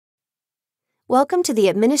Welcome to the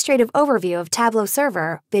Administrative Overview of Tableau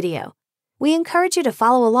Server video. We encourage you to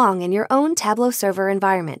follow along in your own Tableau Server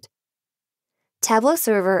environment. Tableau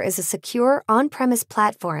Server is a secure on-premise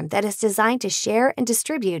platform that is designed to share and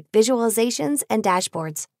distribute visualizations and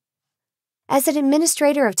dashboards. As an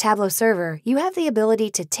administrator of Tableau Server, you have the ability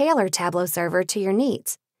to tailor Tableau Server to your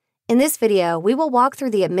needs. In this video, we will walk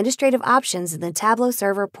through the administrative options in the Tableau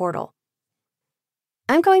Server portal.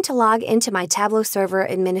 I'm going to log into my Tableau Server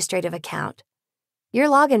administrative account. Your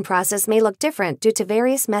login process may look different due to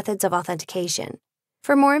various methods of authentication.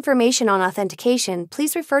 For more information on authentication,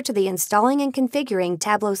 please refer to the Installing and Configuring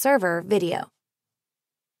Tableau Server video.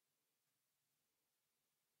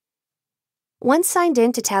 Once signed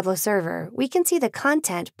in to Tableau Server, we can see the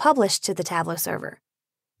content published to the Tableau Server.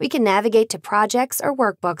 We can navigate to projects or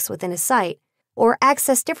workbooks within a site, or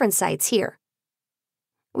access different sites here.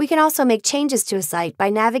 We can also make changes to a site by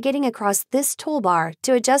navigating across this toolbar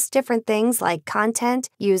to adjust different things like content,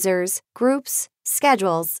 users, groups,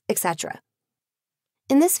 schedules, etc.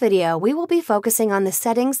 In this video, we will be focusing on the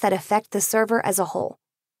settings that affect the server as a whole.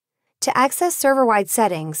 To access server-wide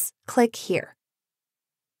settings, click here.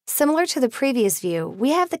 Similar to the previous view,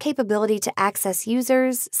 we have the capability to access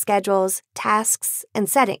users, schedules, tasks, and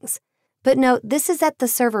settings. But note, this is at the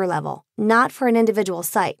server level, not for an individual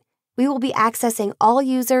site. We will be accessing all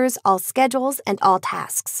users, all schedules, and all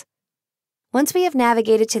tasks. Once we have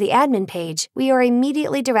navigated to the admin page, we are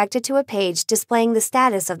immediately directed to a page displaying the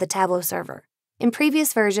status of the Tableau server. In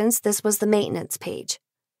previous versions, this was the maintenance page.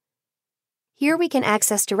 Here we can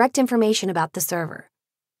access direct information about the server.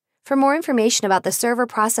 For more information about the server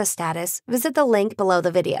process status, visit the link below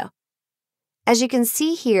the video. As you can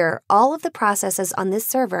see here, all of the processes on this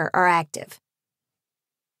server are active.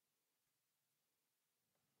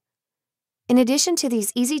 In addition to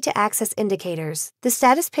these easy-to-access indicators, the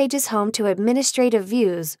status page is home to administrative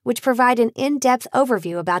views, which provide an in-depth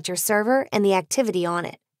overview about your server and the activity on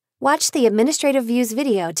it. Watch the Administrative Views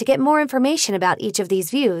video to get more information about each of these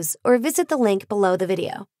views, or visit the link below the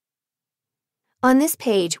video. On this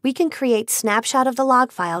page, we can create snapshot of the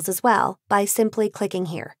log files as well by simply clicking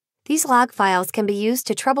here. These log files can be used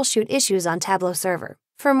to troubleshoot issues on Tableau Server.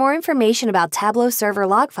 For more information about Tableau Server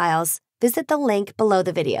log files, visit the link below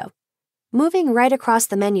the video. Moving right across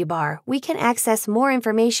the menu bar, we can access more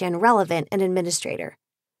information relevant an administrator.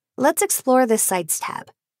 Let's explore the Sites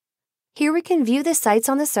tab. Here we can view the sites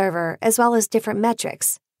on the server as well as different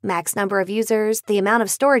metrics, max number of users, the amount of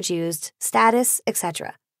storage used, status,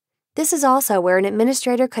 etc. This is also where an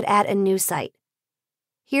administrator could add a new site.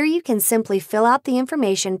 Here you can simply fill out the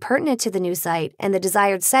information pertinent to the new site and the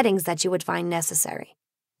desired settings that you would find necessary.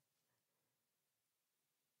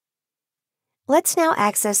 Let's now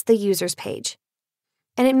access the Users page.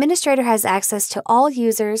 An administrator has access to all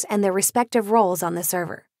users and their respective roles on the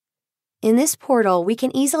server. In this portal, we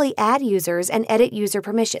can easily add users and edit user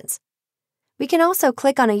permissions. We can also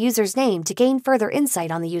click on a user's name to gain further insight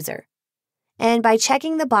on the user. And by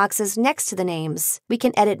checking the boxes next to the names, we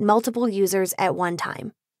can edit multiple users at one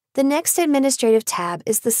time. The next administrative tab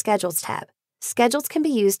is the Schedules tab. Schedules can be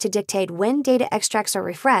used to dictate when data extracts are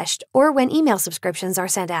refreshed or when email subscriptions are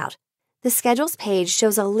sent out. The Schedules page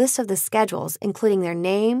shows a list of the schedules, including their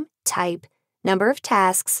name, type, number of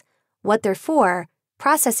tasks, what they're for,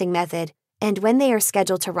 processing method, and when they are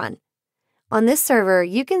scheduled to run. On this server,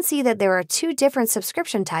 you can see that there are 2 different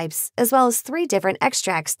subscription types, as well as 3 different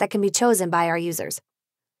extracts that can be chosen by our users.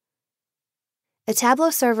 A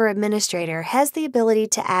Tableau Server administrator has the ability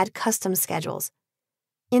to add custom schedules.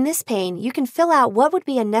 In this pane, you can fill out what would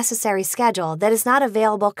be a necessary schedule that is not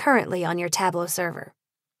available currently on your Tableau server.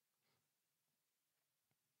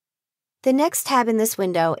 The next tab in this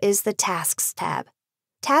window is the Tasks tab.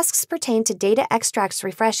 Tasks pertain to data extracts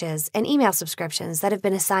refreshes and email subscriptions that have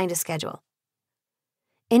been assigned a schedule.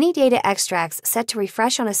 Any data extracts set to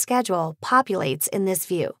refresh on a schedule populates in this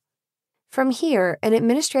view. From here, an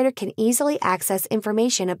administrator can easily access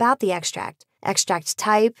information about the extract, extract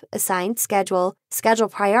type, assigned schedule, schedule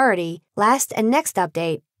priority, last and next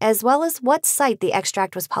update, as well as what site the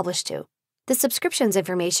extract was published to. The subscriptions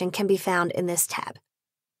information can be found in this tab.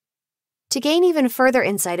 To gain even further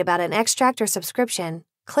insight about an extract or subscription,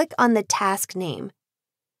 click on the task name.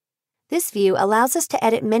 This view allows us to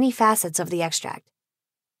edit many facets of the extract.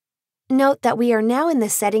 Note that we are now in the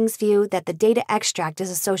settings view that the data extract is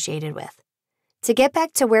associated with. To get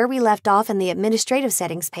back to where we left off in the Administrative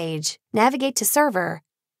Settings page, navigate to Server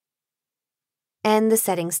and the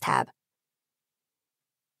Settings tab.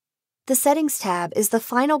 The Settings tab is the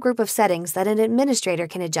final group of settings that an administrator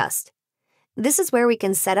can adjust. This is where we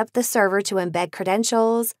can set up the server to embed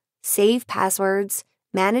credentials, save passwords,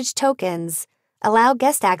 manage tokens, allow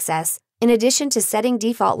guest access, in addition to setting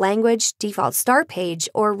default language, default start page,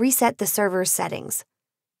 or reset the server's settings.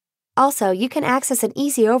 Also, you can access an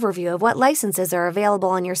easy overview of what licenses are available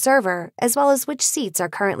on your server, as well as which seats are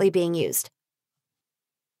currently being used.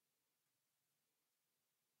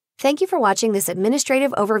 Thank you for watching this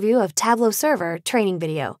administrative overview of Tableau Server training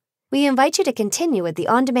video. We invite you to continue with the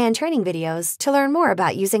on-demand training videos to learn more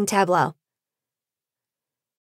about using Tableau.